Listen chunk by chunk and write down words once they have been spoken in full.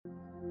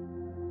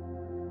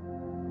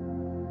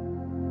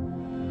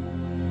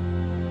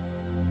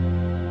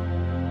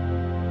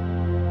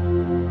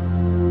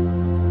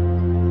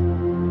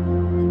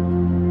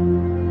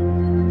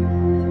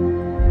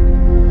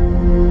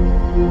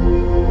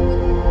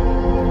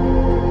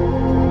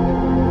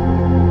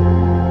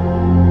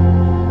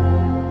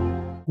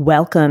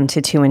Welcome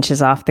to 2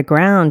 Inches Off the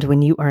Ground.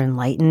 When you are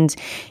enlightened,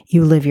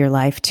 you live your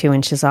life 2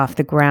 inches off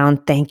the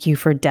ground. Thank you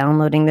for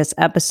downloading this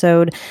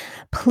episode.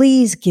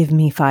 Please give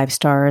me 5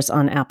 stars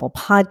on Apple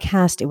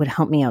Podcast. It would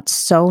help me out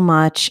so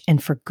much.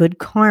 And for good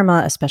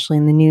karma, especially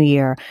in the new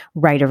year,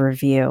 write a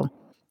review.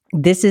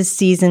 This is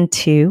season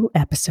 2,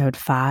 episode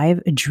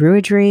 5,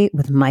 Druidry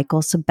with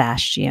Michael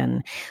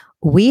Sebastien.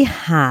 We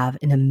have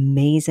an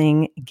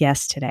amazing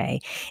guest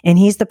today, and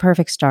he's the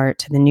perfect start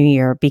to the new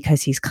year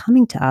because he's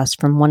coming to us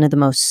from one of the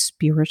most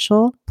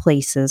spiritual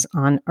places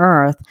on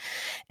earth.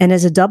 And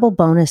as a double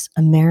bonus,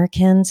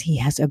 Americans, he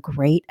has a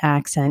great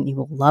accent. You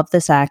will love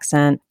this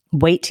accent.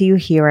 Wait till you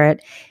hear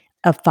it.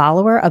 A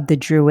follower of the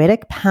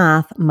Druidic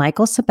path,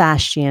 Michael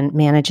Sebastien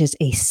manages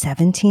a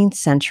 17th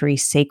century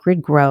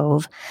sacred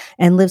grove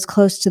and lives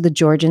close to the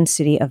Georgian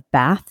city of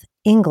Bath,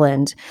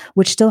 England,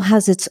 which still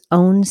has its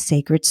own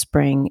sacred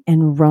spring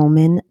and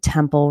Roman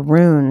temple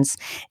ruins,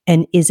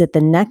 and is at the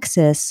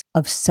nexus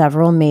of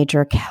several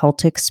major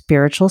Celtic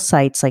spiritual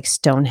sites like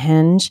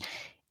Stonehenge,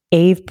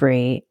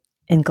 Avebury,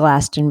 and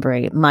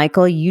Glastonbury.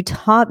 Michael, you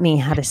taught me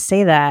how to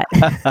say that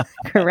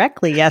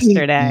correctly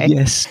yesterday.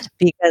 Yes.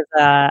 Because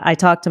I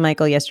talked to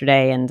Michael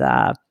yesterday, and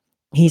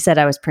he said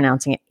I was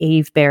pronouncing it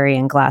Avebury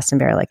and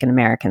Glastonbury like an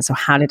American. So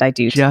how did I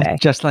do today?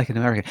 Just like an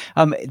American.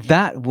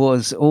 That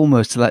was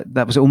almost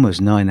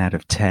 9 out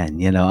of 10.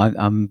 You know,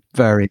 I'm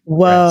very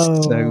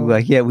impressed.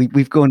 So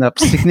we've gone up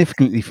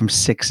significantly from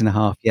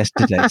 6.5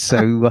 yesterday.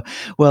 So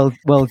well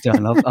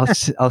done.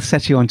 I'll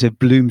set you on to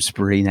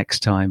Bloomsbury next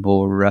time,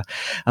 or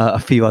a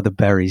few other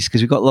berries,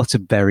 because we've got lots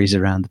of berries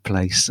around the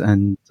place.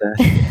 And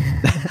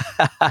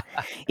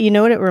you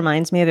know what it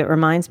reminds me of? It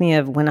reminds me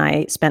of when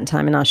I spent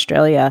time in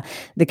Australia.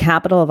 The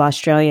capital of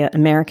Australia,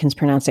 Americans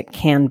pronounce it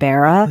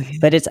Canberra,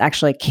 but it's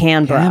actually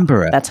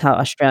Canberra. That's how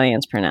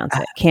Australians pronounce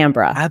it.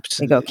 Canberra.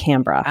 Absolutely. They go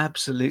Canberra.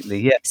 Absolutely,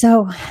 yeah.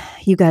 So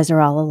you guys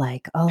are all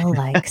alike.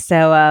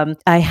 So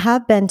I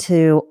have been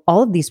to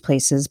all of these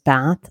places: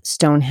 Bath,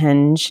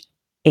 Stonehenge,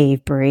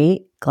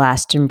 Avebury,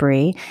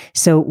 Glastonbury.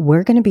 So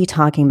we're going to be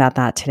talking about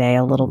that today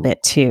a little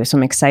bit too. So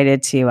I'm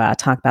excited to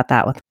talk about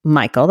that with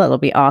Michael. That'll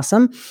be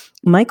awesome.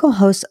 Michael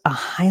hosts a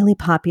highly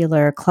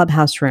popular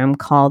clubhouse room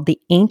called The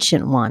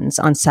Ancient Ones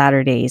on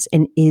Saturdays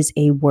and is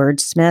a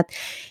wordsmith.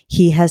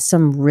 He has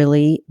some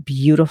really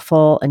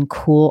beautiful and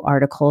cool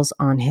articles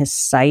on his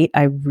site.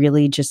 I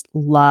really just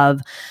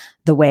love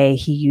the way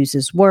he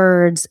uses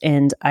words,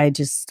 and I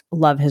just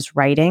love his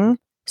writing.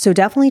 So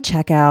definitely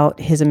check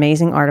out his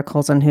amazing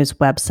articles on his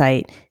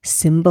website,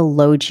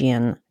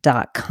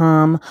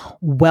 symbologian.com.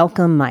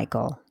 Welcome,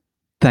 Michael.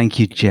 Thank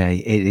you, Jay.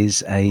 It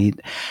is an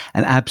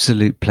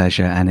absolute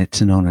pleasure, and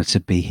it's an honor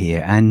to be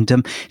here. And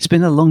it's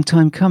been a long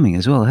time coming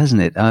as well,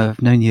 hasn't it? I've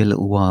known you a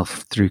little while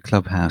through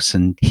Clubhouse,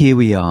 and here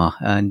we are.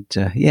 And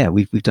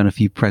we've done a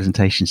few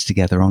presentations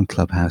together on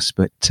Clubhouse,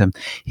 but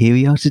here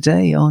we are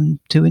today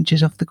on 2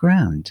 Inches Off the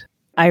Ground.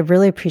 I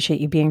really appreciate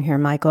you being here,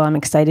 Michael. I'm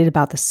excited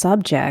about the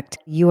subject.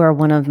 You are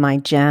one of my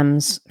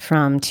gems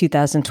from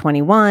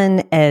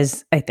 2021.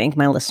 As I think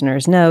my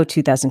listeners know,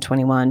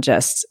 2021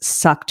 just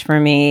sucked for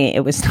me.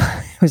 It was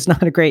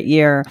not a great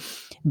year,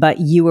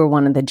 but you were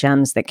one of the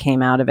gems that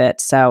came out of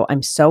it. So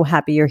I'm so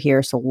happy you're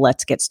here. So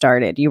let's get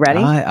started. You ready?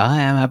 I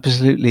am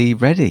absolutely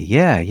ready.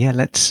 Yeah.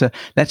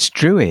 Let's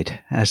druid,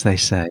 as they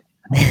say.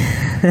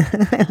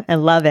 I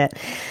love it.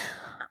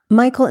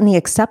 Michael, in the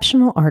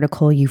exceptional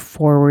article you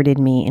forwarded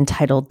me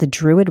entitled The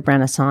Druid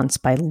Renaissance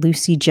by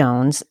Lucy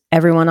Jones,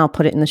 everyone, I'll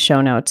put it in the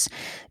show notes.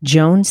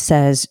 Jones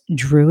says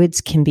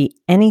druids can be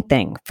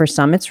anything. For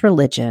some, it's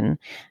religion.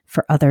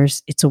 For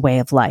others, it's a way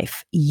of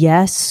life.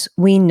 Yes,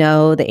 we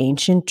know the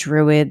ancient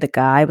druid, the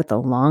guy with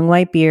the long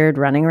white beard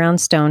running around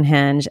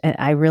Stonehenge. And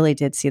I really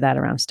did see that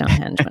around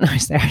Stonehenge when I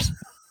was there.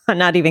 I'm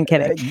not even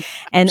kidding.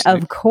 And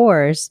Absolutely. Of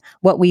course,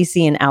 what we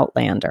see in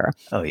Outlander.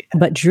 Oh, yeah.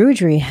 But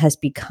Druidry has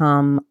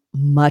become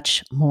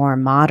much more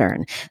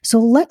modern. So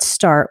let's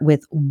start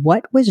with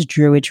what was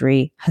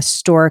Druidry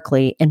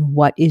historically and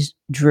what is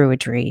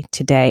Druidry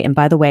today? And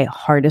by the way,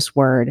 hardest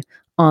word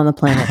on the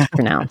planet to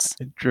pronounce.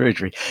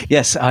 Druidry.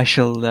 Yes, I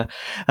shall.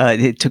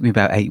 It took me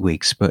about 8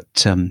 weeks,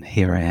 but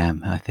here I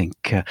am. I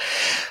think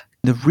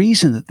the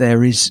reason that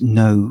there is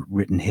no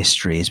written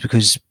history is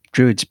because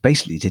Druids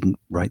basically didn't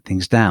write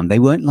things down. They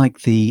weren't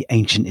like the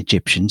ancient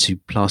Egyptians who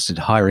plastered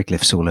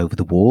hieroglyphs all over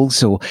the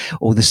walls, or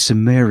the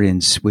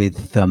Sumerians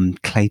with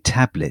clay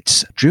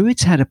tablets.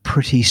 Druids had a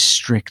pretty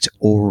strict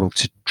oral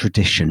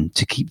tradition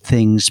to keep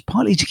things,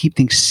 partly to keep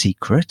things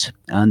secret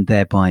and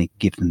thereby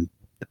give them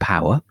the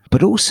power,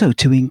 but also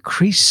to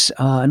increase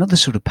another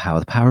sort of power,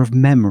 the power of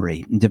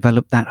memory, and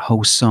develop that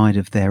whole side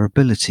of their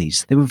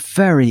abilities. They were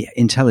very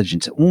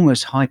intelligent,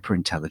 almost hyper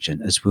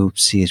intelligent, as we'll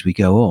see as we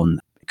go on.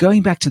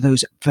 Going back to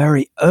those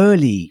very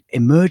early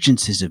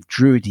emergences of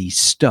Druidy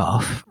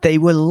stuff, they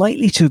were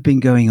likely to have been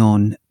going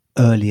on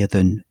earlier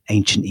than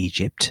ancient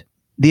Egypt.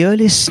 The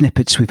earliest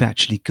snippets we've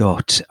actually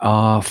got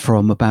are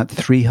from about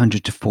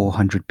 300 to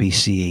 400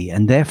 BCE,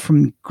 and they're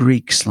from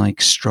Greeks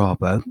like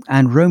Strabo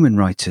and Roman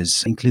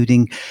writers,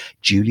 including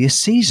Julius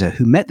Caesar,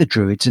 who met the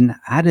Druids and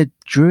had a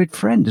Druid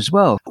friend as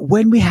well.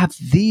 When we have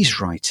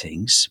these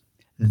writings,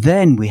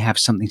 then we have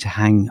something to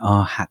hang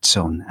our hats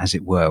on, as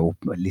it were, or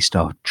at least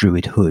our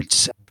Druid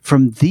hoods.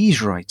 From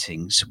these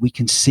writings, we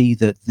can see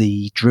that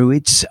the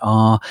Druids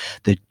are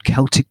the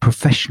Celtic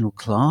professional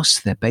class.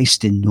 They're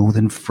based in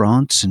northern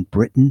France and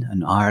Britain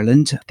and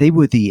Ireland. They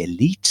were the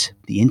elite,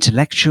 the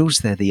intellectuals.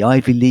 They're the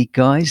Ivy League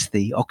guys,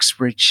 the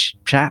Oxbridge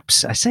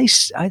chaps. I say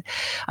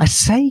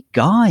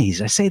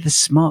guys. I say the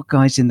smart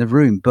guys in the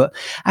room. But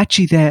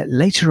actually,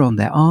 later on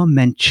there are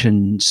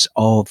mentions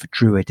of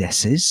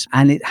druidesses,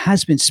 and it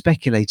has been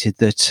speculated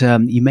that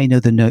you may know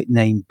the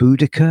name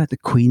Boudica, the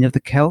Queen of the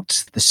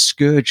Celts, the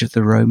scourge of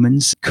the Romans,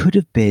 could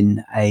have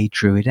been a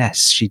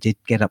druidess. She did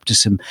get up to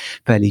some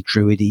fairly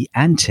druidy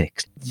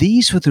antics.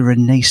 These were the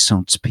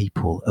Renaissance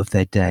people of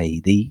their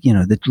day, the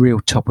real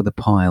top of the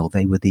pile.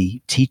 They were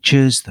the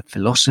teachers, the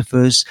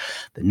philosophers,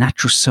 the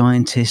natural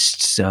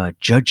scientists,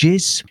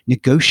 judges,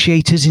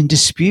 negotiators in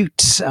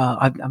disputes.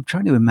 I'm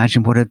trying to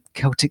imagine what a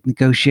Celtic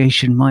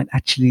negotiation might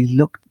actually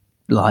look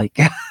like.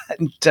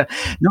 And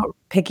not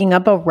picking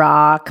up a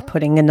rock,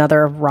 putting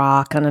another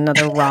rock on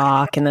another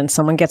rock, and then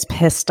someone gets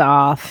pissed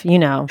off,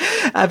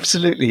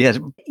 Absolutely, yes.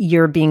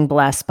 You're being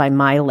blessed by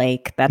my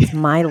lake. That's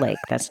my lake.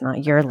 That's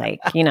not your lake.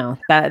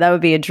 That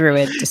would be a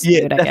druid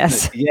dispute, I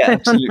guess. Yeah,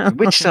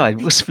 absolutely. Which side?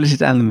 We'll split it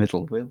down the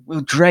middle.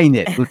 We'll drain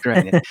it.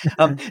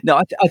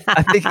 No,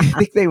 I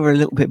think they were a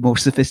little bit more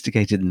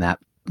sophisticated than that.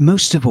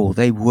 Most of all,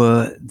 they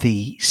were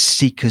the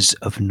seekers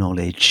of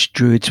knowledge.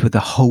 Druids were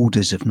the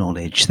holders of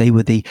knowledge. They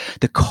were the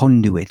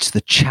conduits, the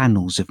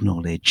channels of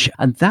knowledge,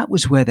 and that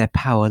was where their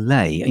power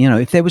lay.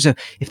 If there was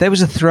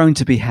a throne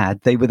to be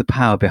had, they were the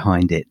power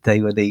behind it.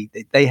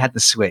 They had the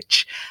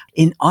switch.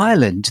 In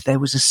Ireland, there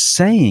was a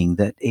saying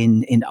that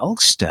in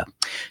Ulster,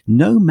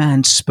 no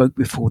man spoke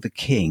before the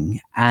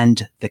king,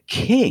 and the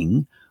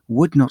king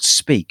would not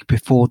speak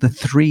before the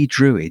three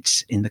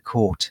druids in the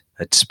court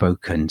had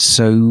spoken.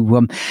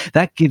 So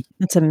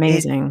that's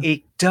amazing.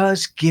 It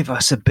does give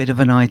us a bit of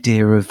an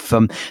idea of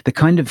the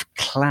kind of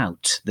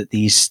clout that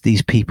these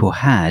people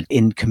had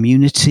in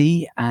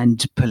community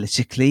and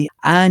politically.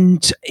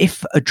 And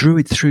if a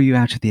druid threw you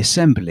out of the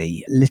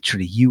assembly,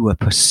 literally you were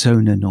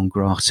persona non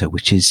grata,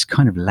 which is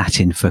kind of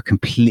Latin for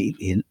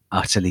completely and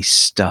utterly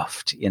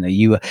stuffed.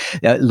 You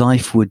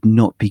life would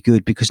not be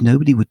good because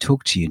nobody would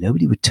talk to you,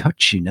 nobody would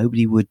touch you,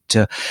 nobody would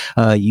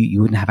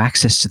you wouldn't have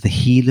access to the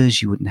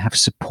healers, you wouldn't have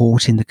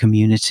support in the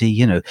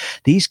community.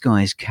 These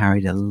guys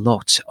carried a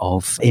lot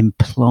of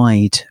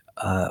implied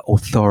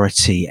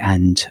authority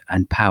and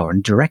power,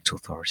 and direct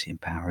authority and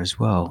power as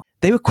well.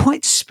 They were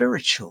quite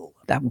spiritual.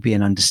 That would be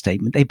an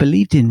understatement. They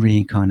believed in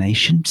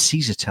reincarnation.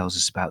 Caesar tells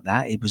us about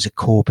that. It was a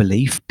core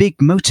belief, big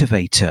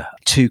motivator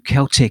to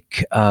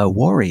Celtic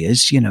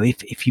warriors.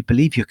 If you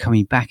believe you're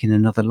coming back in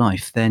another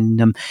life,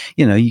 then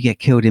you get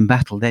killed in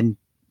battle, then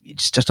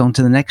it's just on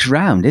to the next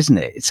round, isn't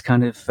it? It's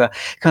kind of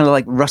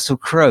like Russell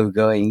Crowe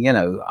going,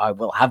 I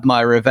will have my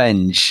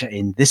revenge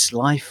in this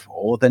life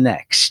or the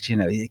next.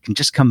 It can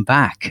just come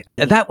back.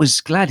 That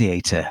was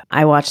Gladiator.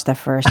 I watched the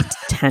first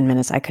 10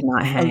 minutes. I could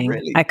not hang. Oh,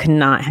 really? I could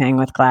not hang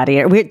with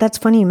Gladiator. That's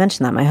funny you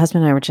mentioned that. My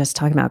husband and I were just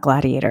talking about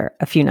Gladiator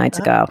a few nights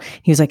ago.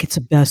 He was like, it's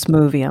the best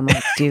movie. I'm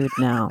like, dude,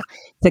 no.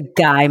 It's a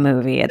guy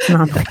movie. It's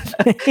not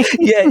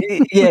yeah,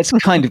 it's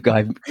kind of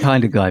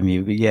guy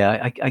movie.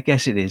 Yeah, I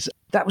guess it is.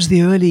 That was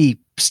the early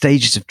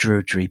stages of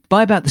Druidry.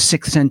 By about the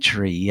 6th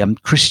century,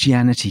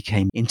 Christianity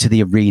came into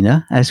the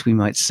arena, as we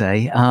might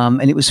say,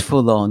 and it was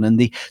full on. And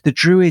the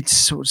Druids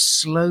sort of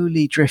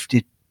slowly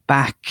drifted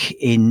back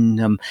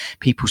in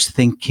people's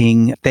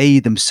thinking. They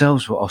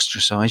themselves were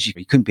ostracized.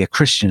 You couldn't be a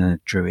Christian and a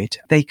Druid.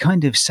 They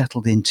kind of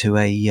settled into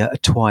a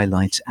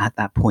twilight at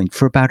that point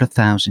for about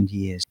 1,000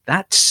 years.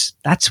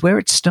 That's where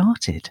it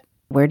started.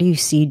 Where do you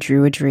see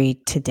Druidry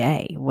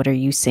today? What are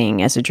you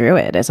seeing as a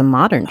Druid, as a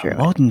modern Druid? A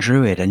modern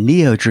Druid, a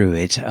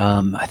neo-Druid,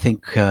 I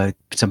think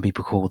some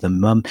people call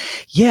them.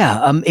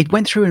 It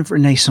went through a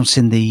renaissance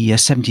in the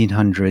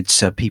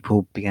 1700s.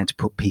 People began to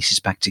put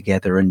pieces back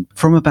together. And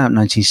from about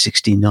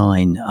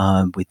 1969,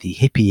 with the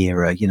hippie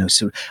era,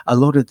 so a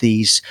lot of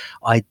these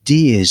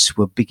ideas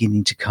were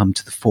beginning to come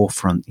to the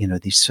forefront,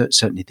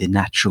 certainly the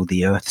natural,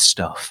 the earth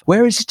stuff.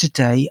 Where is it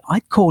today?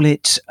 I'd call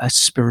it a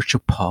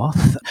spiritual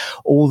path,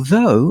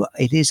 although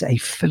it is a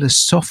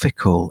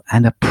philosophical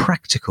and a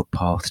practical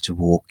path to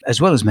walk,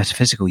 as well as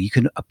metaphysical. You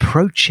can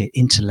approach it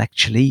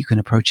intellectually. You can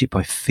approach it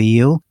by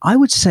feel. I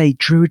would say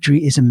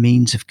Druidry is a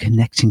means of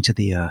connecting to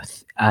the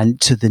earth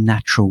and to the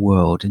natural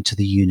world and to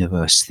the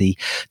universe, the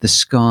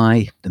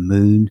sky, the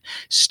moon,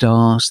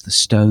 stars, the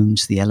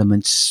stones, the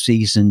elements,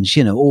 seasons,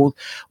 all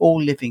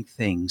living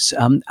things.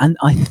 And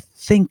I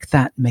think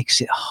that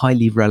makes it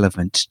highly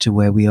relevant to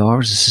where we are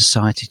as a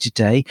society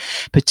today,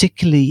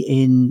 particularly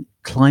in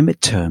climate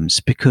terms,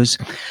 because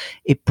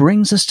it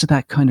brings us to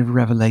that kind of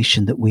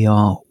revelation that we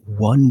are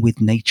one with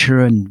nature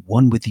and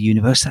one with the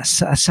universe. That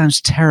sounds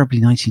terribly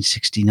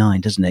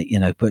 1969, doesn't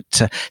it?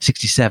 But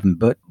 67.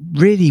 But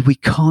really, we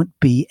can't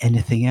be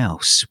anything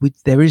else.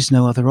 There is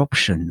no other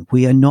option.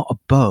 We are not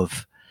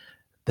above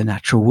the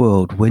natural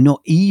world. We're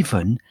not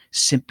even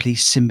simply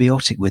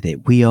symbiotic with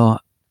it. We are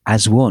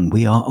as one.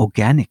 We are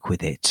organic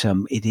with it.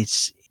 It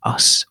is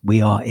us.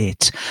 We are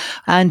it.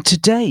 And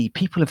today,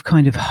 people have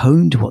kind of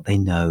honed what they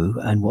know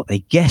and what they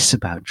guess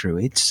about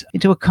druids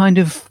into a kind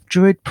of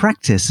druid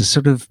practice, a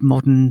sort of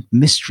modern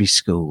mystery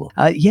school.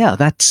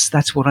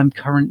 That's what I'm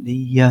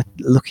currently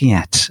looking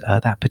at,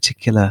 that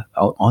particular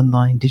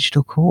online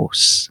digital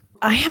course.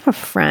 I have a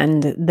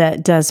friend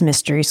that does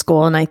mystery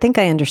school, and I think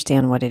I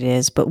understand what it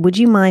is, but would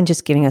you mind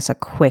just giving us a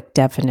quick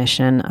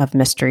definition of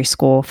mystery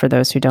school for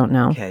those who don't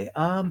know? Okay.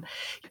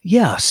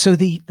 So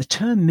the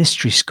term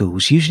mystery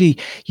schools usually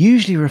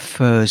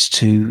refers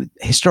to,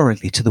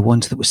 historically, to the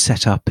ones that were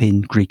set up in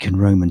Greek and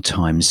Roman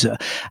times,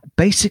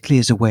 basically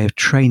as a way of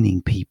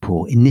training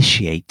people,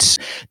 initiates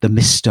the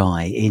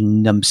mysti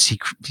in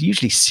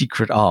usually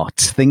secret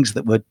arts, things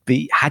that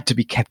had to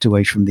be kept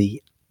away from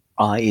the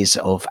eyes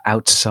of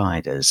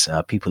outsiders,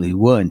 people who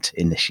weren't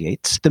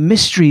initiates. The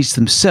mysteries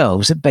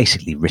themselves are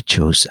basically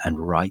rituals and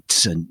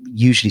rites, and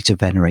usually to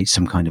venerate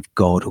some kind of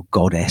god or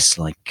goddess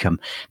like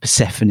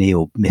Persephone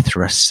or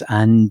Mithras.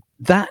 And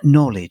that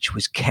knowledge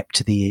was kept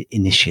to the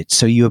initiates.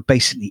 So you were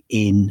basically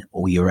in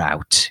or you're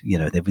out.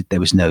 There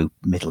was no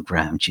middle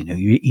ground.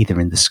 You're either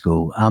in the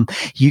school.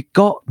 You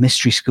got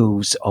mystery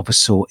schools of a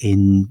sort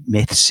in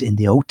myths in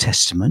the Old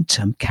Testament.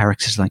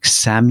 Characters like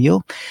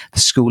Samuel, the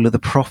school of the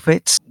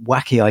prophets,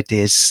 wacky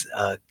ideas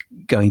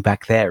going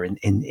back there in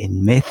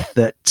myth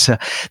that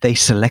they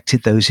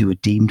selected those who were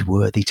deemed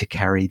worthy to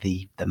carry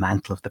the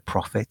mantle of the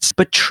prophets.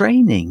 But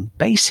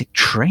basic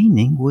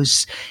training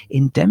was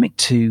endemic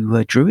to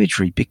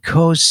Druidry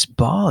because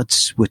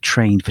bards were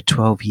trained for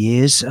 12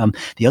 years.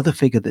 The other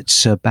figure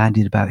that's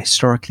bandied about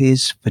historically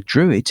is for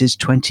druids is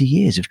 20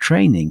 years of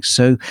training.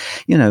 So,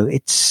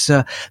 it's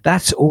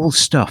that's all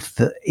stuff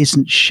that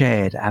isn't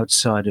shared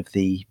outside of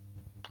the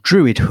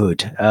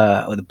Druidhood,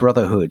 or the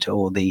Brotherhood,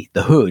 or the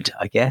Hood,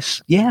 I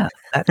guess. Yeah,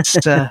 that's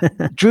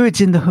Druids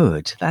in the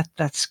Hood.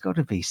 That's got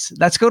to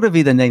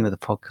be the name of the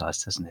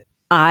podcast, hasn't it?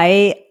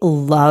 I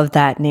love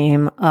that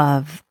name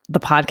of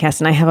the podcast,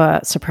 and I have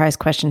a surprise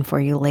question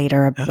for you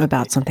later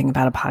about something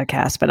about a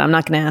podcast, but I'm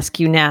not going to ask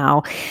you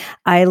now.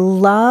 I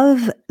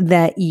love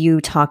that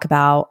you talk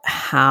about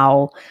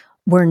how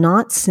we're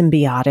not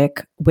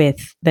symbiotic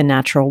with the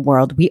natural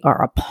world. We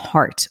are a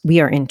part. We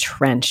are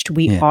entrenched.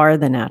 We are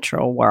the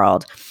natural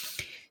world.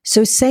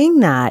 So saying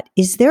that,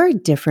 is there a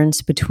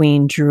difference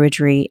between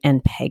Druidry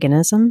and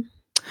paganism?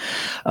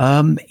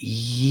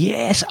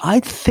 Yes,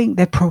 I think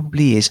there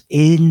probably is,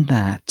 in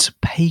that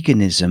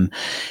paganism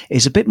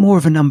is a bit more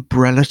of an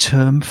umbrella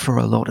term for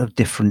a lot of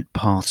different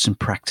paths and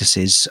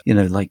practices,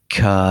 like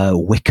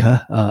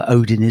Wicca,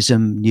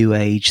 Odinism, New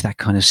Age, that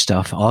kind of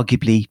stuff.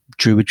 Arguably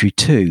Druidry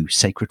too,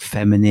 sacred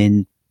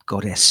feminine,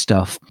 goddess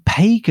stuff.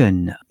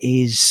 Pagan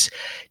is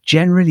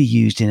generally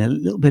used in a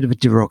little bit of a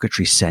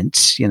derogatory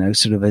sense,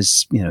 sort of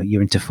as,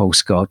 you're into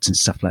false gods and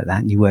stuff like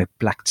that, and you wear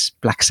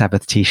Black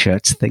Sabbath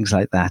t-shirts, things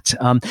like that.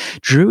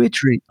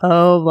 Druidry.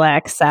 Oh,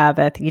 Black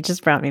Sabbath. You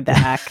just brought me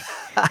back.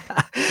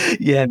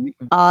 Yeah.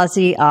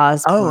 Ozzy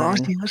Osbourne. Oh,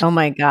 Ozzy Osbourne. Oh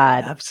my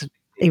God. Yeah, absolutely.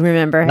 You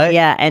remember?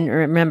 Yeah. And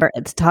remember,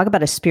 to talk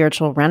about a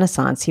spiritual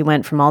renaissance, he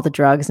went from all the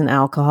drugs and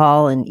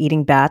alcohol and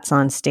eating bats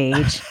on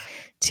stage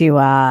to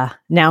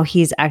now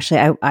he's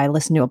actually, I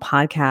listened to a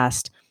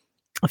podcast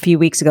a few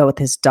weeks ago with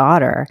his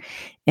daughter,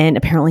 and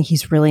apparently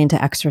he's really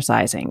into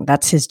exercising.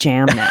 That's his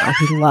jam now.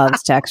 He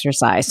loves to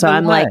exercise. So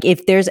I'm like,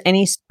 if there's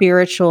any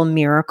spiritual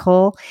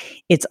miracle,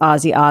 it's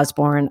Ozzy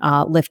Osbourne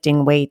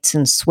lifting weights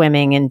and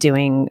swimming and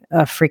doing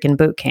a freaking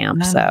boot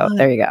camp. So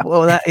there you go.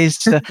 Well, that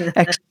is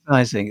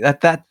exercising.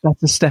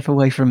 That's a step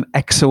away from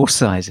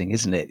exorcising,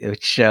 isn't it?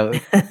 Which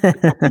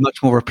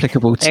much more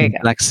applicable to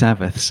Black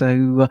Sabbath.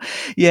 So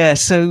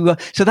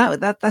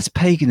that's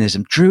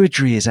paganism.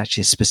 Druidry is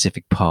actually a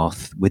specific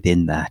path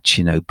within that,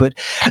 but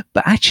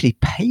actually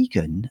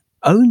pagan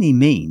only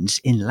means,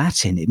 in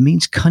Latin, it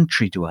means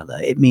country dweller.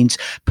 It means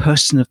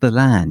person of the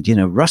land,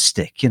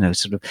 rustic,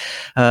 sort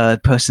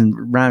of person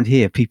around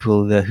here.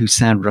 People who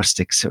sound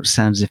rustic sort of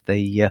sounds as if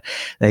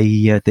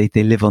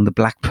they live on the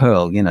Black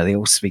Pearl. They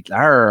all speak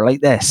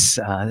like this.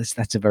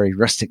 That's a very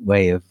rustic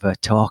way of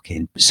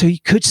talking. So you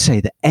could say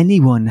that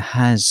anyone who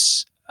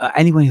has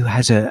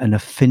an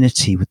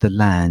affinity with the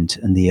land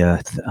and the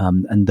earth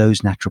and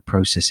those natural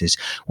processes,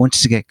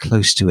 wants to get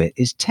close to it,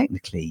 is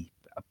technically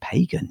a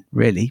pagan,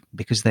 really,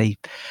 because they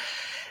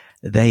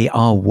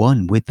are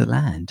one with the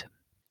land.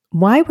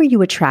 Why were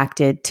you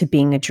attracted to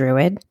being a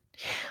druid?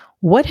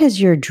 What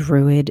has your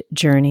druid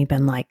journey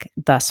been like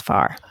thus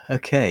far?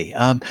 Okay.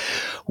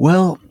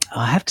 Well,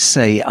 I have to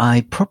say,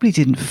 I probably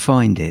didn't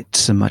find it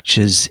so much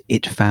as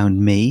it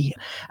found me.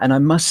 And I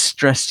must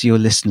stress to your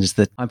listeners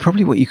that I'm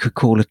probably what you could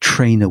call a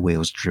trainer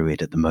wheels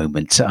druid at the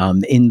moment,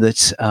 in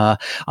that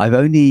I've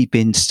only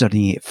been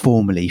studying it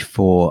formally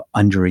for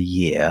under a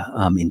year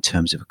in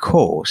terms of a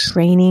course.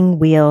 Training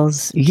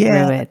wheels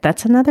Yeah. druid.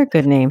 That's another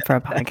good name for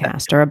a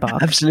podcast or a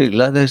book. Absolutely.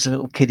 Like those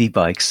little kiddie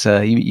bikes.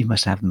 You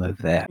must have them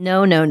over there.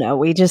 No.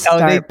 We just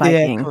start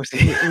biking.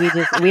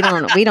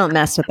 We don't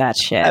mess with that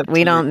shit. Absolutely.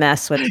 We don't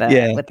mess with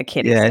the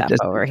kiddie stuff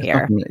over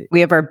here. We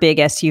have our big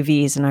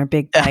SUVs and our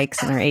big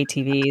bikes and our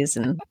ATVs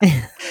and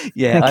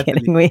I'm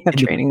kidding. We have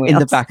training wheels in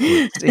the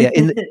backwoods. Yeah,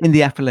 in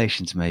the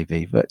Appalachians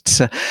maybe,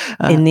 but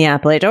in the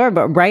Appalachians,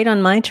 but right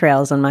on my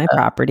trails on my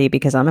property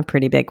because I'm a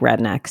pretty big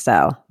redneck.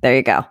 So there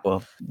you go.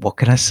 Well, what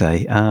can I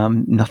say?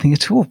 Nothing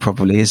at all.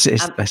 Probably is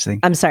the best thing.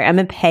 I'm sorry. I'm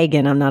a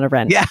pagan. I'm not a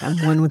redneck. Yeah.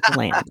 I'm one with the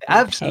land.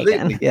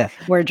 Absolutely. Yeah.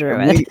 We're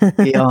druid.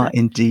 We are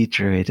indeed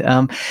druid.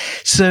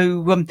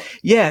 So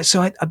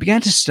I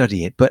began to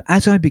study it, but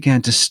as I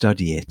began to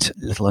study it a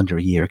little under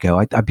a year ago,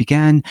 I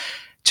began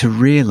to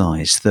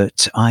realize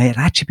that I had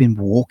actually been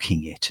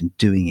walking it and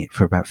doing it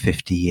for about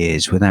 50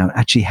 years without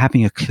actually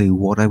having a clue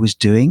what I was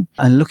doing.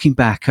 And looking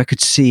back, I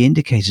could see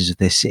indicators of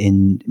this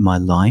in my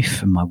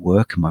life and my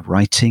work and my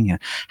writing and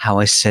how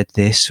I said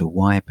this or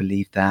why I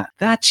believed that.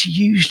 That's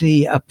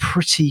usually a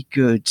pretty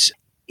good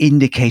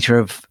indicator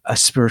of a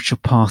spiritual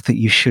path that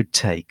you should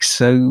take.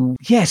 So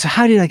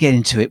how did I get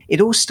into it?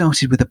 It all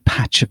started with a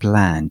patch of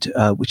land,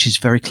 which is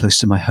very close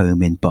to my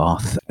home in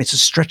Bath. It's a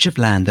stretch of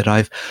land that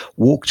I've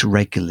walked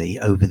regularly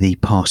over the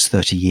past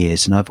 30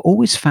 years. And I've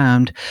always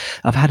found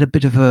I've had a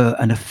bit of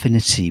an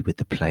affinity with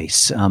the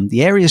place.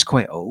 The area is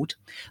quite old.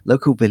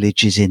 Local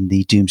village is in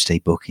the Domesday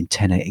Book in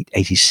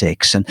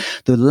 1086. And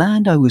the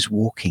land I was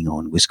walking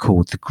on was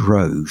called the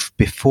Grove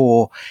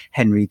before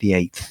Henry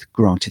VIII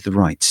granted the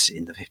rights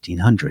in the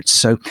 1500s.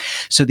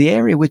 So the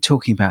area we're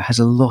talking about has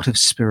a lot of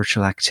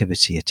spiritual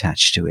activity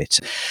attached to it.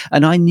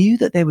 And I knew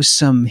that there was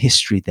some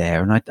history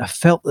there, and I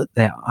felt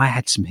that I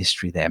had some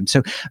history there.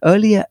 So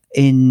earlier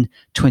in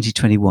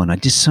 2021, I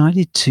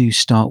decided to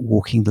start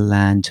walking the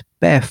land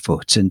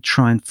barefoot and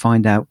try and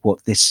find out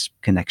what this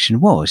connection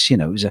was.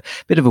 It was a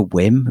bit of a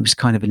whim. It was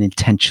kind of an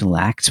intentional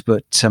act,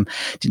 but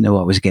didn't know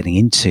what I was getting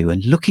into.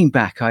 And looking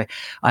back, I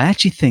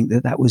actually think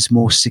that was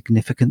more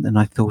significant than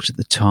I thought at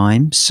the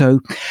time.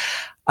 So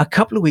a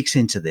couple of weeks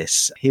into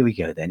this, here we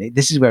go then.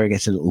 This is where it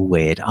gets a little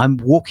weird. I'm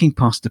walking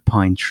past a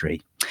pine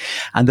tree.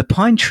 And the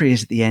pine tree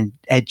is at the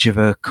edge of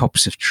a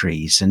copse of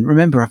trees. And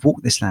remember, I've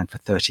walked this land for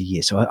 30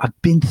 years, so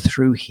I've been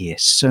through here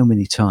so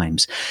many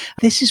times.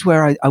 This is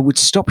where I would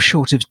stop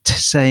short of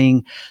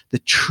saying the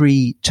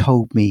tree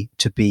told me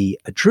to be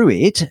a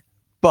druid.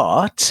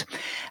 But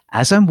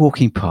as I'm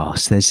walking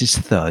past, there's this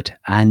thud,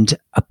 and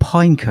a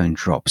pine cone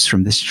drops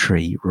from this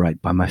tree right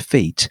by my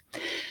feet.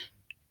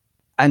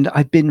 And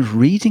I've been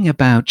reading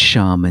about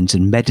shamans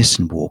and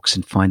medicine walks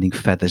and finding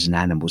feathers and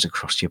animals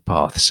across your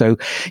path. So,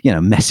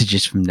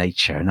 messages from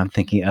nature. And I'm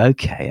thinking,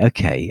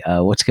 okay,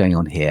 what's going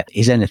on here?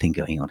 Is anything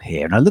going on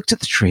here? And I looked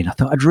at the tree and I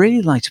thought, I'd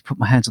really like to put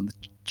my hands on the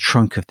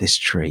trunk of this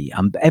tree.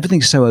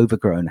 Everything's so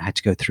overgrown, I had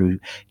to go through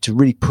to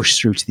really push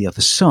through to the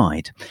other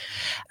side.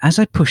 As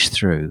I pushed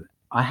through,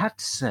 I have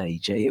to say,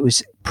 Jay, it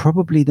was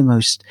probably the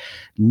most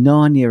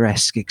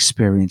Narnia-esque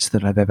experience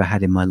that I've ever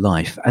had in my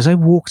life. As I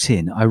walked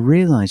in, I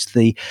realized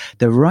the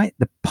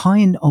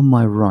pine on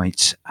my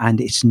right and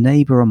its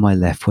neighbor on my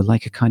left were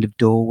like a kind of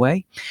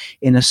doorway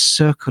in a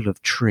circle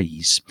of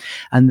trees.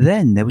 And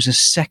then there was a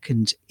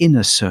second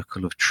inner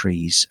circle of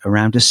trees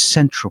around a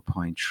central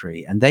pine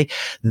tree. And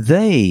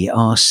they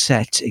are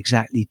set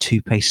exactly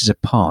 2 paces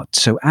apart.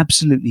 So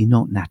absolutely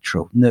not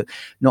natural. No,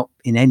 not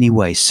in any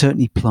way,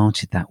 certainly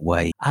planted that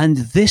way. And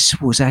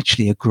this was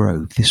actually a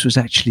grove. This was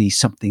actually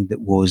something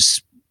that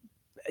was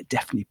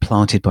definitely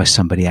planted by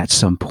somebody at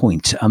some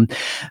point.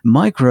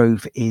 My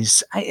grove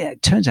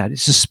it turns out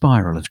it's a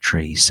spiral of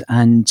trees.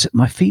 And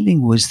my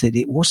feeling was that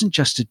it wasn't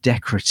just a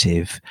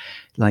decorative,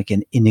 like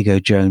an Inigo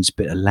Jones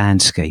bit of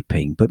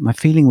landscaping, but my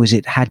feeling was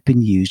it had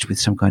been used with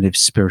some kind of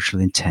spiritual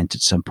intent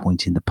at some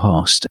point in the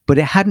past, but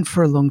it hadn't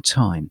for a long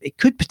time. It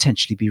could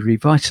potentially be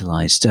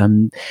revitalized.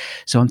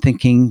 So I'm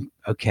thinking,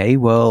 okay,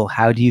 well,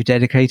 how do you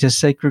dedicate a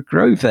sacred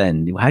grove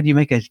then? How do you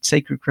make a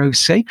sacred grove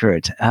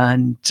sacred?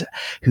 And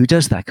who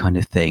does that kind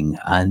of thing?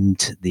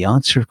 And the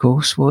answer, of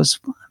course, was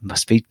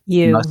must be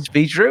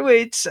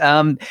druids.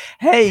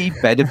 Hey,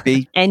 better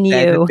be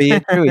be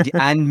a druid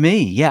and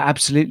me. Yeah,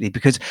 absolutely.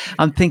 Because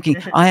I'm thinking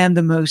I am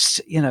the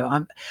most,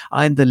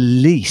 I'm the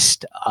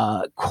least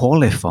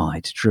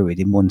qualified druid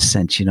in one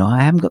sense.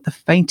 I haven't got the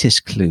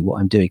faintest clue what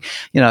I'm doing.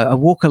 I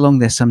walk along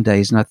there some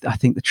days and I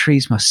think the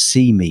trees must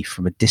see me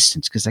from a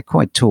distance because they're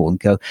quite tall and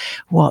go,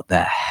 what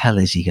the hell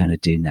is he going to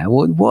do now?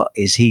 What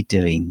is he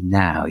doing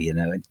now?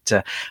 And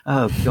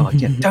oh God,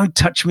 don't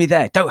touch me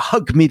there. Don't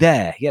hug me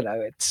there.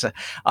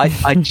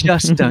 I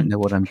just don't know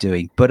what I'm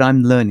doing, but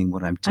I'm learning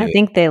what I'm I doing.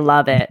 think they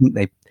love it.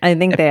 I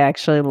think they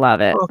actually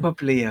love it.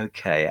 Probably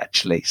okay,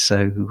 actually.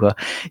 So,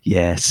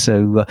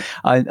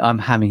 I'm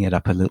hamming it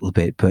up a little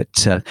bit,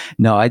 but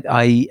no,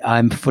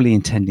 I'm fully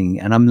intending,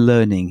 and I'm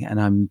learning,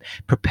 and I'm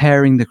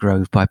preparing the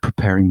grove by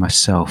preparing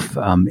myself,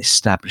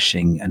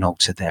 establishing an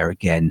altar there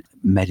again,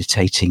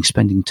 meditating,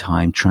 spending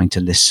time trying to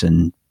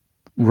listen.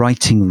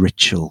 Writing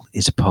ritual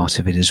is a part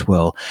of it as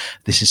well.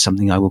 This is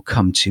something I will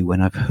come to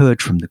when I've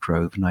heard from the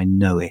grove and I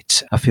know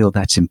it. I feel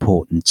that's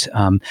important.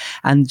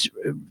 And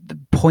the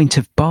point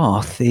of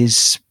Bath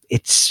is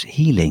it's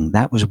healing.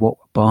 That was what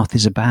Bath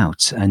is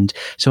about. And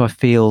so I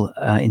feel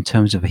in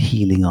terms of a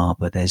healing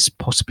arbor, there's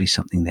possibly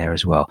something there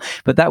as well.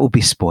 But that will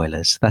be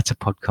spoilers. That's a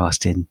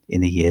podcast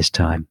in a year's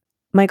time.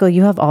 Michael,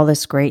 you have all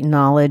this great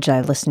knowledge.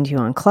 I listened to you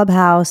on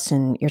Clubhouse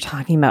and you're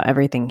talking about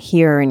everything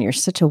here and you're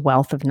such a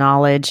wealth of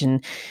knowledge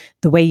and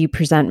the way you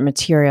present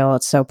material,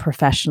 it's so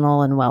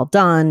professional and well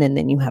done. And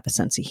then you have a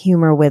sense of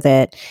humor with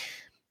it.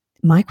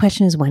 My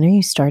question is, when are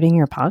you starting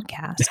your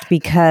podcast?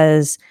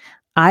 Because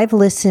I've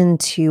listened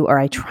to, or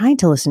I tried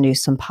to listen to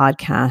some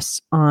podcasts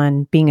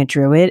on being a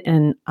druid,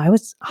 and I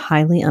was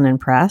highly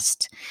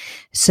unimpressed.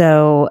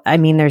 So, I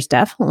mean, there's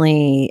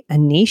definitely a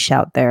niche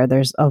out there.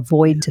 There's a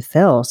void to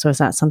fill. So, is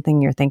that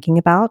something you're thinking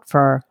about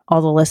for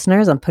all the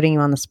listeners? I'm putting you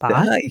on the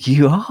spot.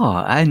 You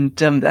are. And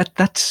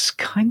that's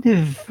kind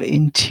of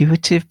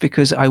intuitive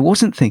because I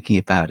wasn't thinking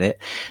about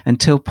it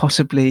until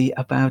possibly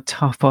about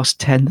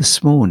 10:30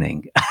 this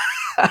morning.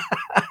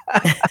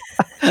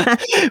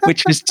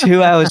 Which was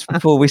 2 hours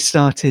before we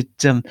started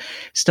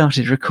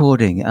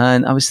recording,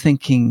 and I was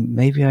thinking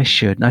maybe I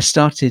should. And I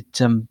started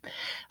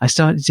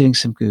doing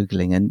some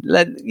googling, and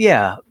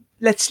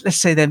let's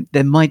say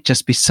there might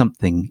just be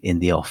something in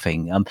the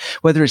offing,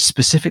 whether it's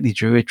specifically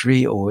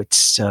Druidry or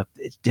it's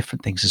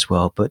different things as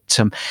well. But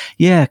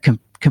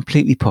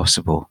completely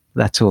possible.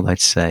 That's all I'd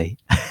say.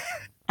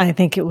 I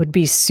think it would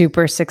be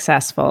super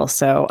successful.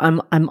 So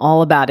I'm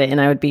all about it, and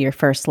I would be your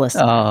first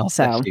listener. Oh,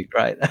 so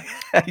right.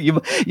 you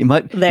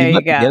might be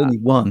the only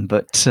one,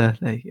 but there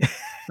you go.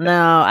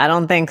 No, I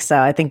don't think so.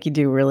 I think you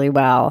do really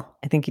well.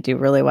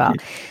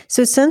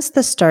 So since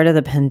the start of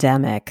the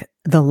pandemic,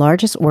 the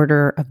largest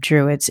order of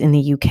druids in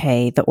the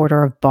UK, the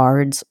Order of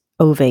Bards,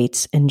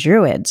 Ovates, and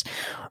Druids,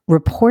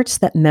 reports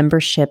that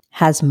membership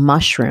has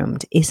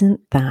mushroomed.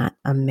 Isn't that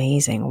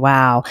amazing?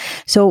 Wow.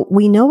 So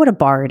we know what a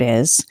bard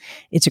is.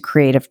 It's a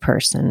creative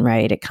person,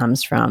 right? It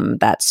comes from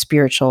that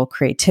spiritual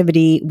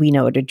creativity. We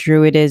know what a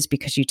druid is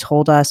because you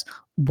told us.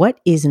 What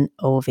is an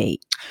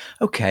ovate?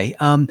 Okay.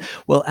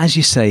 Well, as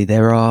you say,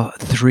 there are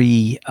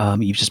three.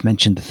 You've just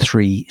mentioned the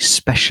three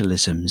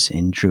specialisms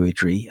in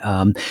Druidry.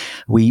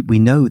 We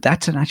know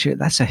that's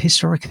a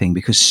historic thing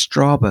because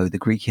Strabo, the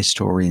Greek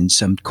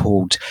historians,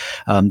 called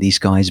these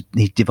guys.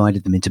 He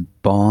divided them into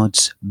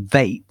bards,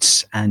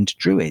 vates, and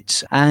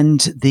druids.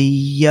 And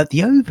the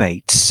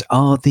ovates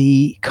are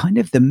the kind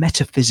of the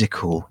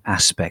metaphysical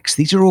aspects.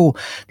 These are all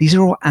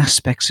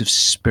aspects of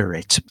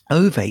spirit.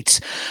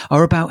 Ovates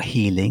are about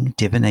healing,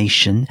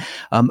 divination.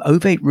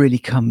 Ovate really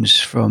comes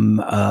from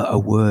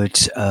a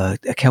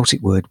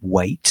Celtic word,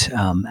 wait,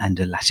 and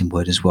a Latin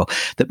word as well,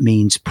 that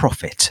means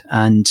prophet.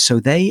 And so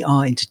they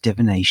are into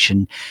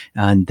divination,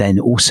 and then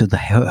also the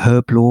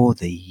herb lore,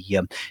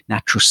 the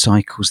natural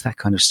cycles, that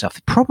kind of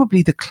stuff.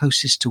 Probably the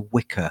closest to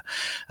Wicca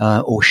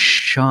or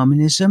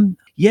shamanism.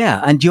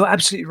 Yeah, and you're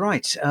absolutely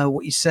right.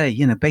 What you say,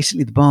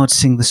 basically the bards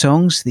sing the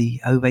songs,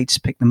 the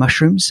ovates pick the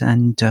mushrooms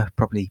and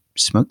probably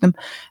smoke them,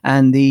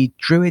 and the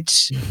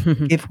druids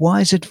give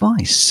wise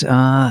advice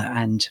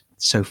and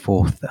so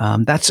forth.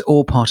 That's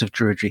all part of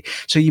Druidry.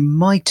 So you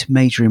might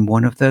major in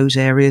one of those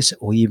areas,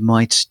 or you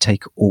might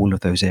take all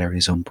of those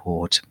areas on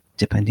board,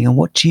 depending on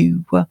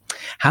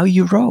how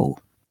you roll.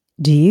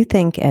 Do you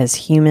think as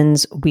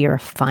humans we are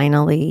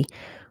finally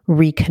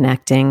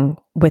reconnecting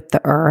with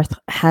the earth?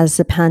 Has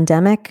the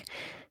pandemic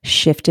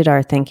shifted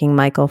our thinking,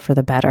 Michael, for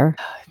the better?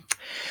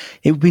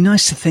 It would be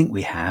nice to think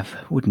we have,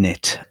 wouldn't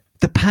it?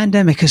 The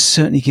pandemic has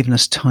certainly given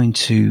us time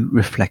to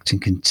reflect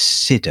and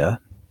consider.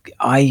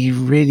 I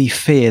really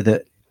fear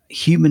that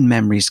human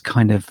memories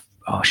kind of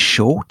are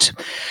short.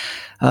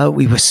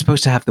 We were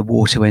supposed to have the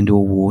war to end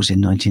all wars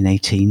in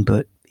 1918,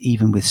 but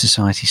even with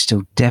society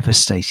still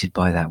devastated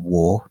by that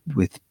war,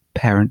 with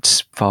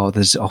parents,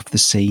 fathers off the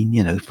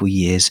scene, for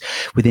years,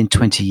 within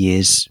 20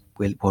 years,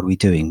 what are we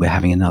doing? We're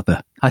having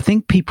another. I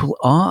think people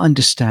are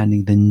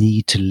understanding the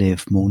need to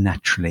live more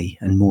naturally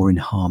and more in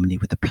harmony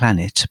with the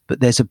planet,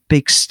 but there's a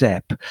big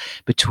step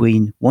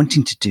between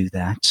wanting to do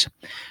that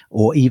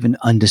or even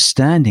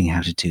understanding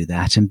how to do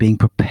that and being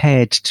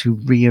prepared to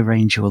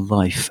rearrange your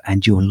life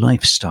and your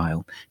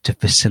lifestyle to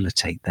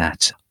facilitate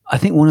that. I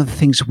think one of the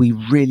things we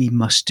really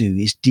must do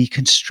is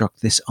deconstruct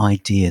this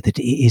idea that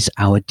it is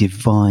our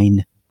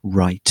divine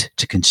right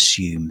to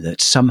consume, that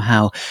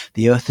somehow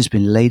the earth has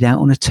been laid out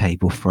on a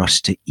table for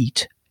us to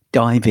eat,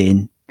 dive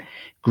in,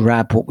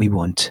 grab what we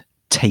want,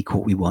 take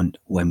what we want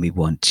when we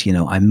want.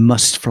 I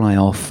must fly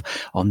off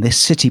on this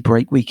city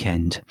break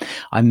weekend.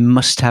 I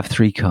must have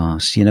 3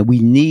 cars. We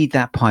need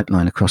that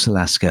pipeline across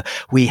Alaska.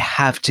 We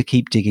have to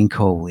keep digging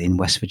coal in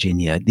West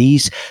Virginia.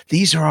 These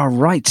are our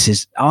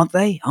rights, aren't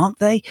they? Aren't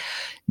they?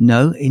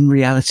 No, in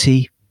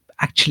reality,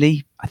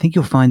 actually, I think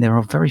you'll find there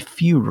are very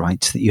few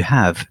rights that you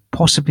have,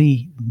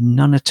 possibly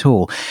none at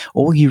all.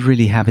 All you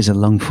really have is a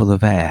lungful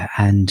of air,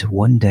 and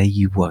one day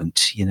you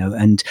won't,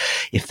 and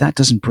if that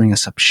doesn't bring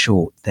us up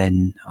short,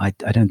 then I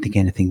don't think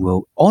anything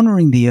will.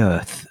 Honoring the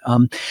earth.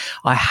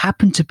 I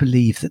happen to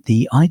believe that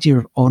the idea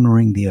of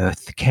honoring the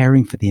earth,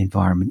 caring for the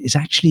environment, is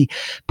actually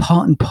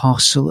part and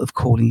parcel of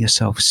calling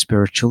yourself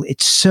spiritual.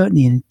 It's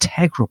certainly an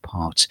integral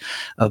part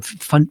of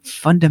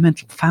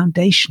fundamental,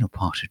 foundational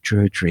part of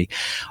Druidry.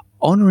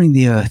 Honoring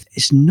the earth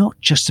is not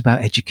just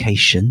about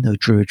education, though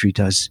Druidry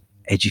does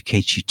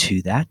educate you to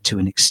that to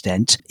an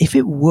extent. If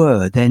it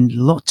were, then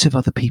lots of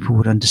other people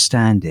would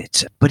understand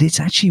it. But it's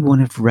actually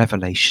one of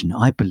revelation,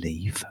 I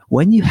believe.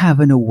 When you have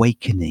an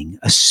awakening,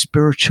 a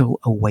spiritual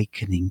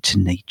awakening to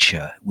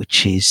nature,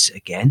 which is,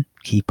 again,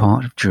 key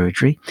part of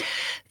Druidry,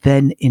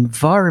 then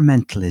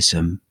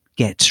environmentalism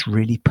gets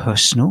really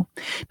personal,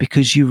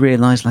 because you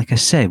realize, like I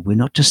said, we're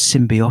not just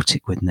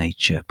symbiotic with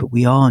nature, but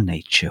we are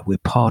nature. We're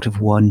part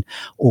of one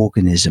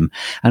organism.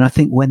 And I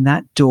think when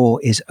that door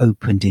is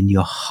opened in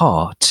your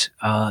heart,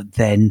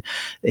 then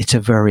it's a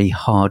very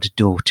hard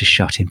door to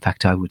shut. In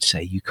fact, I would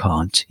say you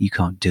can't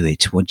do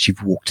it. Once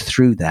you've walked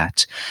through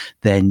that,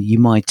 then you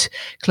might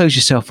close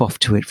yourself off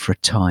to it for a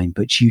time,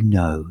 but you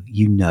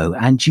know,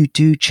 and you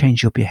do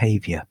change your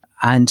behavior.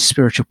 And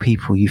spiritual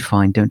people, you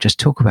find, don't just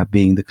talk about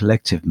being the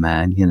collective,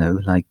 man.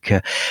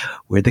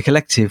 We're the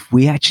collective.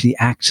 We actually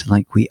act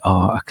like we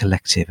are a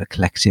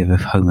collective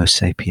of Homo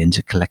sapiens,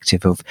 a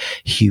collective of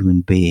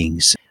human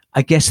beings.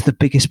 I guess the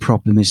biggest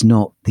problem is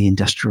not the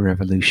Industrial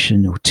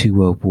Revolution or 2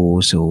 world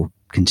wars or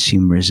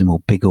consumerism or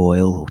big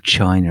oil or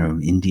China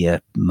or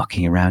India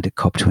mucking around at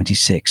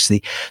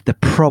COP26. The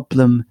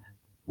problem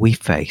we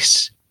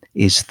face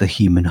is the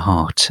human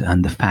heart,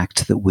 and the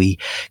fact that we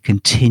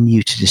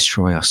continue to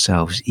destroy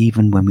ourselves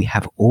even when we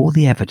have all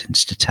the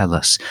evidence to tell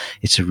us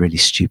it's a really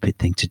stupid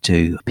thing to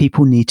do.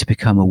 People need to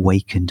become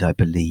awakened, I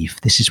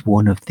believe. This is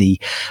one of the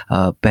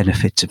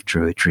benefits of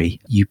Druidry.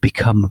 You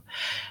become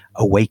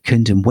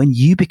awakened, and when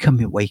you become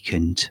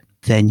awakened,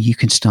 then you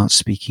can start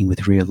speaking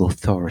with real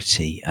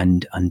authority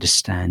and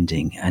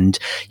understanding, and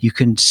you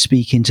can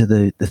speak into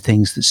the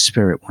things that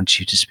Spirit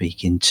wants you to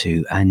speak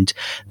into. And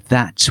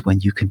that's when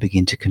you can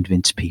begin to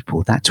convince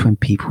people. That's when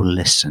people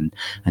listen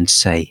and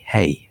say,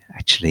 hey,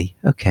 actually,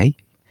 okay,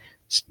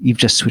 you've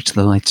just switched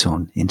the lights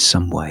on in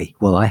some way.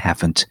 Well, I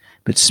haven't,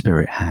 but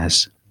Spirit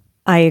has.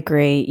 I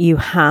agree. You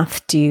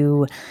have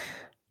to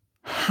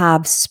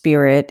have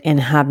spirit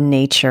and have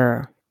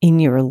nature in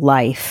your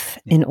life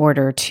in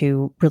order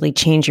to really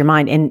change your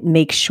mind and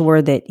make sure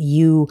that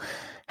you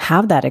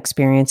have that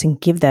experience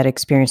and give that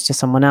experience to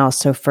someone else.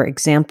 So for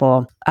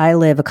example, I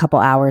live a couple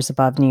hours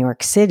above New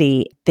York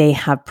City. They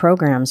have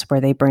programs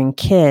where they bring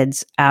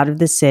kids out of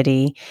the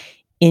city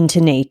into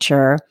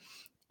nature,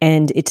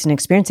 and it's an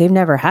experience they've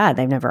never had.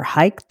 They've never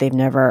hiked. They've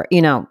never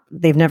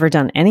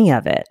done any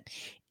of it.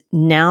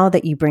 Now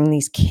that you bring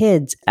these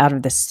kids out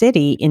of the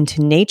city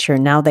into nature,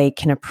 now they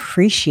can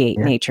appreciate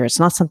nature. It's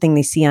not something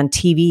they see on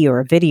TV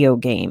or a video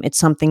game. It's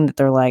something that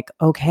they're like,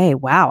 okay,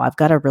 wow, I've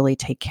got to really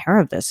take care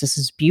of this. This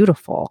is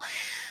beautiful.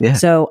 Yeah.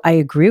 So I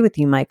agree with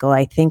you, Michael.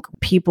 I think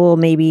people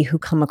maybe who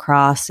come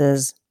across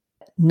as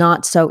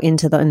not so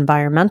into the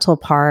environmental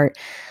part,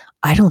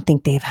 I don't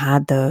think they've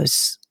had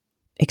those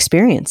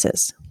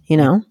experiences.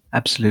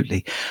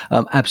 Absolutely.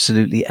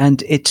 Absolutely.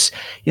 And it's,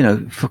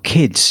 for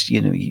kids,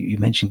 you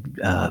mentioned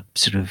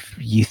sort of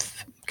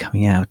youth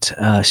coming out,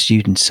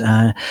 students.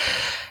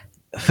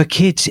 For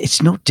kids,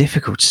 it's not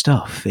difficult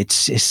stuff.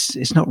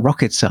 It's not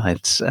rocket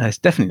science. It's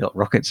definitely not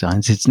rocket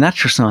science. It's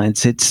natural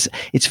science.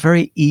 It's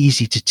very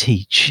easy to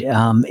teach.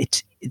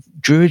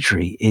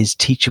 Druidry is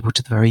teachable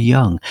to the very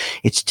young.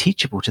 It's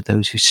teachable to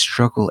those who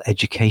struggle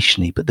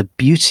educationally. But the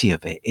beauty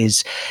of it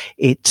is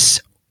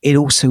it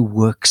also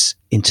works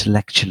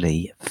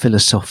intellectually,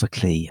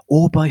 philosophically,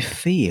 or by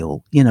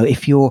feel.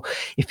 If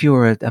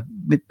you're a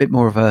bit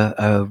more of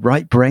a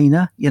right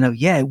brainer,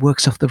 it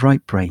works off the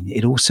right brain.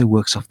 It also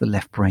works off the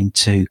left brain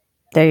too.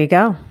 There you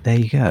go. There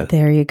you go.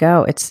 There you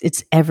go.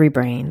 It's every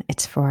brain.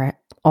 It's for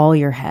all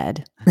your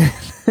head.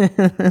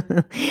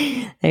 There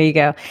you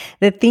go.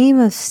 The theme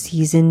of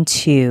season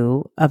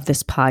 2 of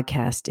this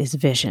podcast is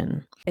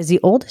vision. As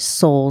the oldest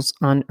souls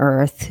on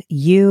earth,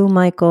 you,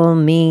 Michael,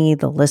 me,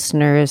 the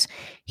listeners,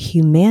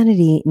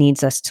 humanity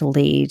needs us to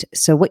lead.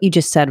 So what you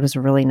just said was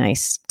a really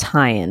nice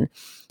tie-in.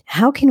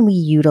 How can we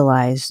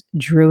utilize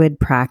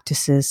Druid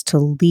practices to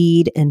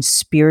lead and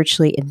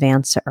spiritually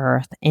advance the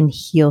earth and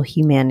heal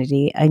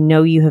humanity? I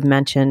know you have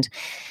mentioned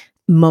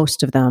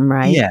most of them,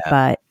 right? Yeah.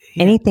 But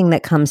anything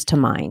that comes to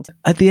mind?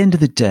 At the end of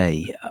the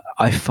day,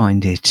 I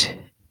find it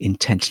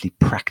intensely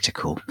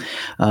practical.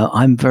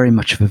 I'm very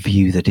much of a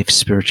view that if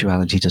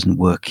spirituality doesn't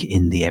work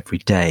in the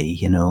everyday,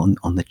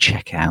 on the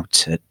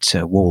checkout at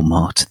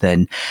Walmart,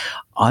 then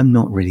I'm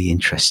not really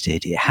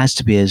interested. It has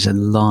to be as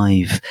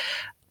alive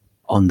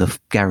on the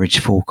garage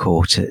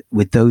forecourt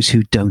with those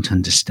who don't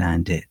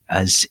understand it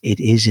as it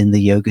is in the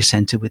yoga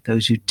center with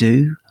those who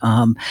do.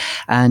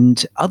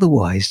 And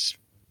otherwise,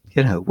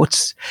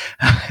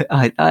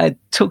 I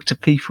talk to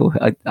people,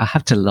 I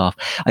have to laugh.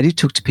 I do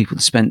talk to people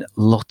that spend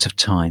lots of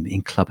time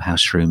in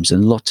clubhouse rooms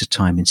and lots of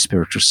time in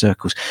spiritual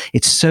circles.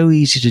 It's so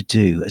easy to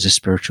do as a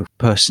spiritual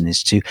person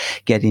is to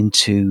get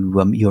into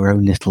your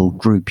own little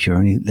group, your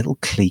own little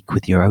clique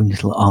with your own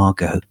little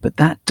argo. But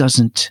that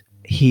doesn't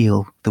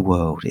heal the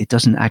world. It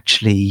doesn't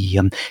actually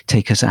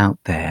take us out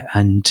there.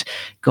 And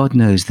God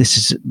knows this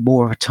is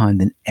more of a time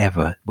than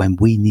ever when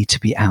we need to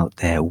be out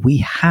there. We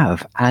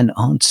have an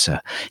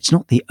answer. It's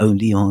not the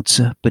only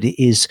answer, but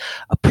it is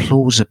a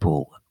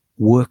plausible,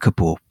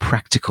 workable,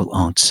 practical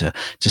answer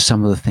to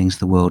some of the things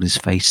the world is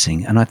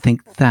facing. And I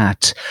think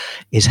that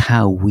is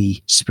how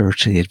we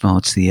spiritually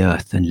advance the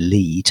earth and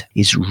lead,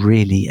 is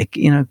really,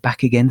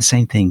 back again, the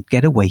same thing,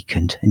 get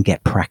awakened and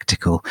get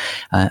practical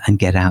and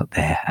get out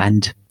there.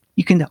 And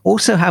you can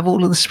also have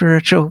all of the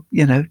spiritual,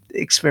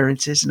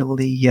 experiences and all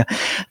the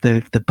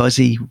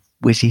buzzy,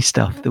 whizzy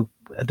stuff,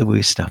 the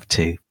woo stuff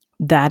too.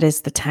 That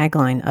is the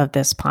tagline of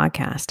this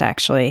podcast,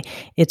 actually.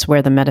 It's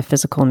where the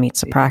metaphysical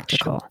meets the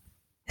practical. Sure.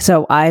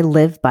 So I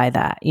live by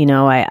that.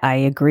 I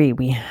agree.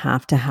 We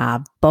have to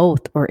have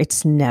both or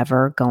it's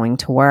never going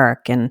to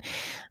work. And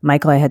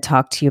Michael, I had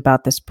talked to you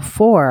about this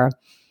before.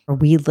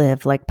 We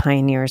live like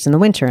pioneers in the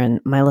winter.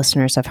 And my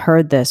listeners have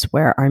heard this,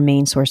 where our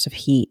main source of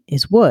heat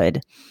is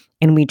wood.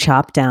 And we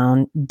chop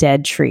down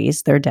dead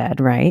trees. They're dead,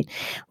 right?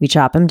 We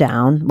chop them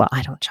down. Well,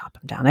 I don't chop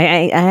them down.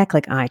 I act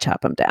like I chop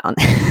them down.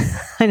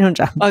 I don't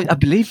chop them down. I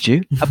believed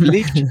you.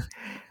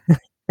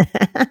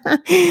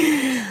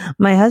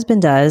 My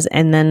husband does,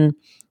 and then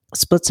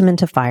splits them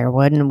into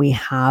firewood. And we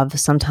have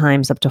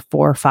sometimes up to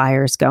 4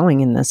 fires going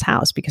in this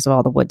house because of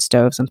all the wood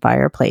stoves and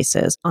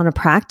fireplaces. On a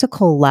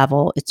practical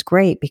level, it's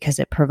great because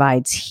it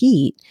provides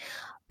heat.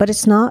 But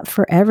it's not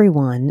for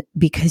everyone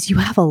because you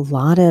have a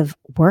lot of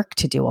work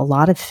to do, a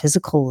lot of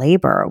physical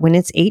labor. When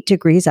it's 8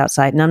 degrees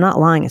outside, and I'm not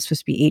lying, it's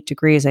supposed to be 8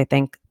 degrees, I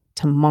think,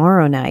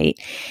 tomorrow night,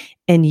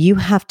 and you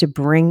have to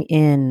bring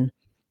in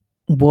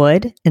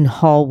wood and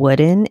haul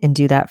wood in and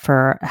do that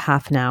for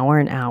half an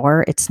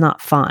hour, it's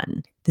not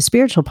fun. The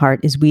spiritual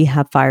part is we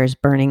have fires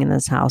burning in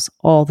this house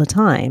all the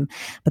time.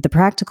 But the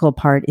practical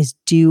part is,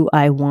 do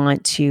I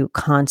want to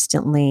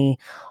constantly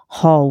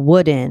haul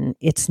wood in?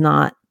 It's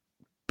not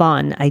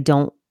fun. I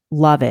don't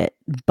love it.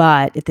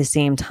 But at the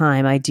same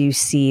time, I do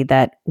see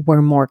that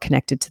we're more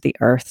connected to the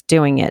earth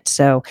doing it.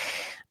 So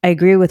I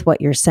agree with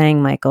what you're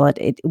saying, Michael.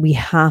 We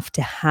have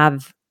to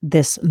have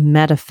this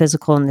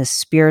metaphysical and this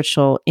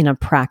spiritual in a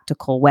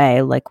practical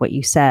way, like what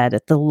you said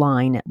at the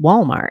line at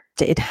Walmart.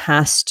 It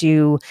has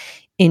to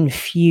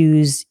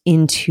infuse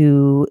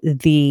into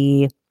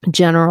the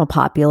general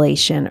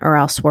population or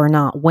else we're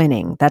not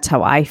winning. That's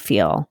how I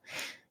feel.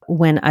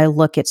 When I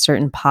look at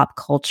certain pop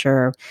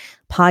culture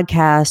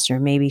podcasts or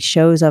maybe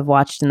shows I've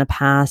watched in the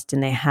past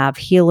and they have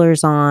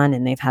healers on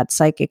and they've had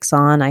psychics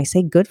on, I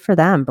say good for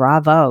them,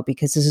 bravo,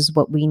 because this is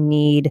what we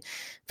need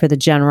for the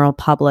general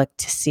public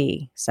to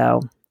see. So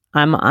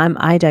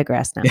I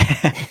digress now.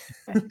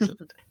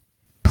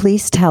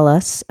 Please tell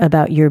us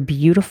about your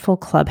beautiful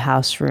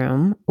clubhouse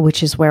room,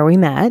 which is where we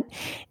met,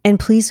 and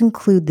please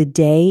include the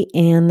day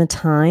and the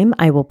time.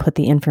 I will put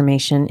the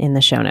information in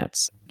the show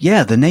notes.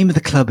 Yeah, the name of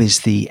the club is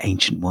the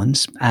Ancient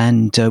Ones,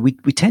 and we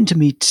tend to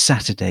meet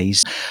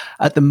Saturdays.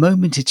 At the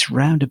moment, it's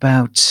round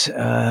about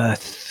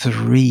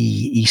 3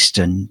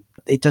 Eastern.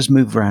 It does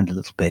move around a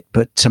little bit,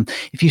 but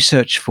if you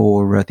search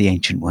for the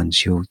Ancient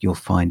Ones, you'll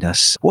find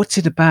us. What's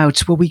it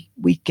about? Well,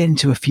 we get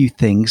into a few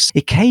things.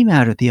 It came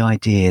out of the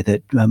idea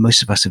that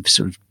most of us have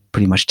sort of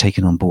pretty much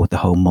taken on board the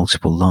whole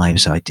multiple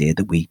lives idea,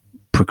 that we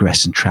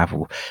progress and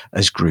travel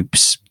as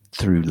groups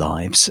through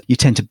lives. You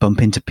tend to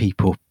bump into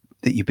people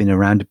that you've been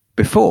around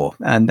before,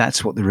 and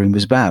that's what the room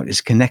was about,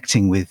 is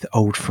connecting with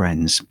old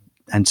friends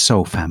and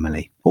soul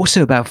family.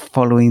 Also about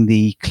following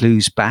the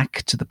clues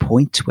back to the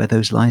point where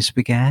those lives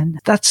began.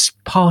 That's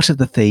part of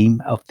the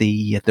theme of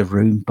the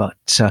room,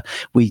 but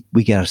we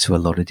get to a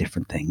lot of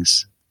different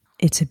things.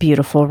 It's a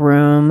beautiful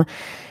room.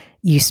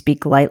 You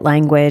speak light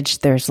language.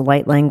 There's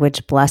light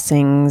language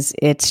blessings.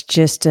 It's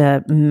just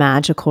a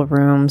magical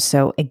room.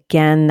 So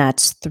again,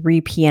 that's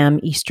 3 p.m.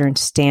 Eastern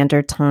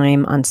Standard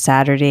Time on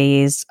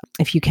Saturdays.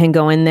 If you can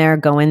go in there,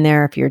 go in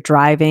there. If you're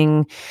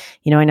driving,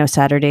 I know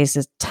Saturdays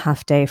is a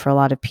tough day for a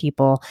lot of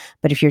people,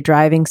 but if you're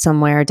driving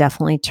somewhere,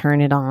 definitely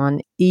turn it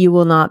on. You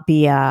will not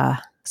be,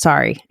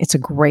 sorry. It's a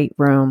great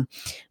room.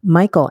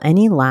 Michael,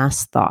 any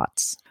last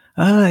thoughts?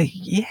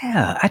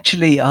 Yeah,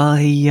 actually,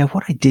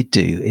 what I did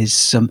do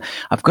is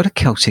I've got a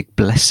Celtic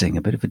blessing,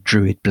 a bit of a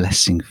Druid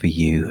blessing for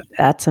you.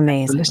 That's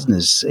amazing. For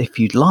listeners, if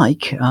you'd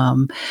like,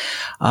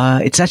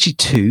 it's actually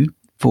 2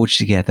 forged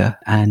together,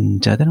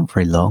 and they're not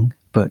very long,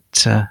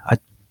 but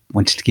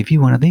wanted to give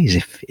you one of these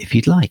if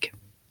you'd like.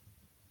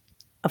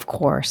 Of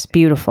course.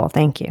 Beautiful.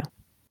 Thank you.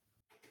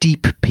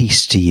 Deep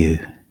peace to you.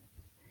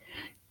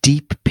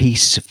 Deep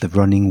peace of the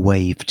running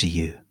wave to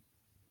you.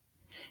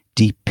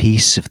 Deep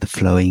peace of the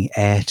flowing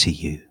air to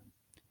you.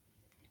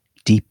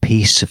 Deep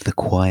peace of the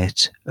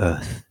quiet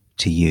earth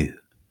to you.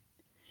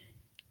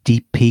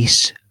 Deep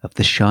peace of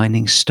the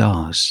shining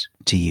stars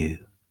to you.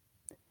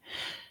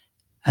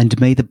 And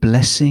may the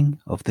blessing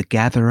of the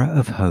gatherer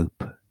of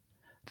hope,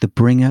 the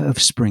bringer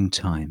of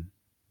springtime,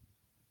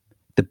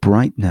 the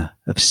brightener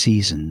of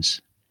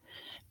seasons,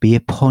 be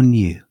upon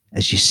you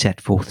as you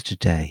set forth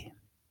today.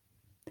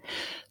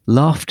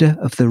 Laughter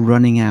of the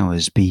running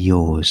hours be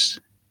yours,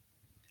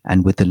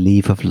 and with the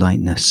leave of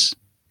lightness,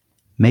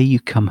 may you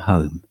come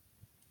home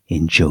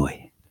in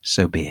joy.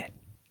 So be it.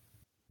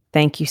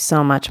 Thank you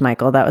so much,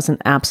 Michael. That was an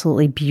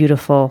absolutely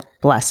beautiful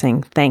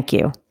blessing. Thank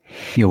you.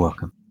 You're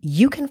welcome.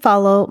 You can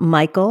follow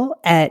Michael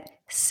at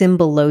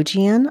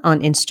Symbologian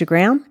on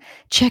Instagram.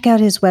 Check out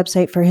his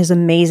website for his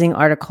amazing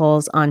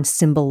articles on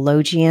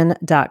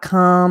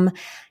symbologian.com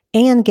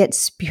and get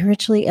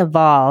spiritually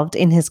evolved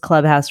in his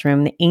clubhouse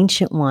room, The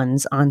Ancient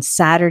Ones, on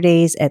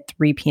Saturdays at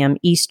 3 p.m.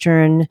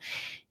 Eastern.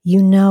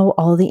 You know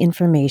all the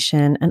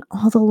information and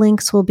all the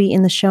links will be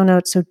in the show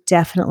notes, so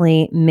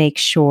definitely make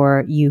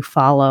sure you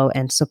follow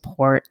and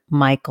support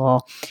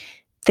Michael.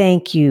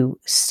 Thank you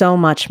so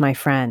much, my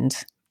friend.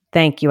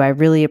 Thank you. I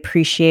really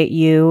appreciate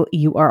you.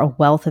 You are a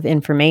wealth of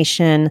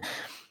information.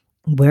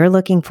 We're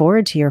looking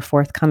forward to your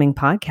forthcoming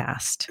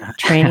podcast.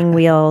 Training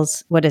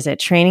Wheels, what is it?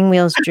 Training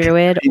Wheels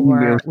Druid,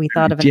 or we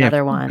thought of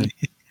another one.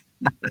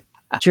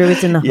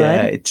 Druids in the Hood?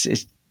 Yeah,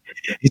 it's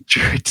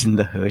Druids in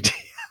the Hood.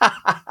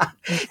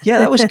 Yeah,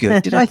 that was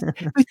good.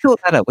 Who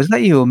thought that up? Was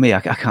that you or me? I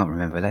can't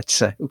remember.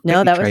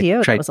 No, that was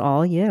you. That was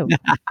all you.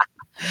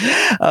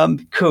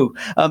 Cool.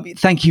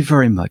 Thank you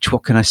very much.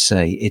 What can I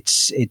say?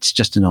 It's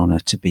just an honor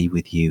to be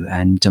with you,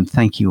 and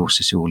thank you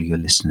also to all your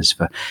listeners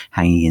for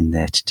hanging in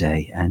there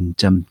today, and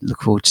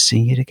look forward to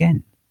seeing you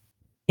again.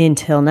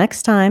 Until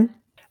next time,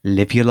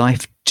 live your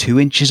life 2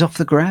 inches off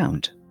the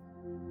ground.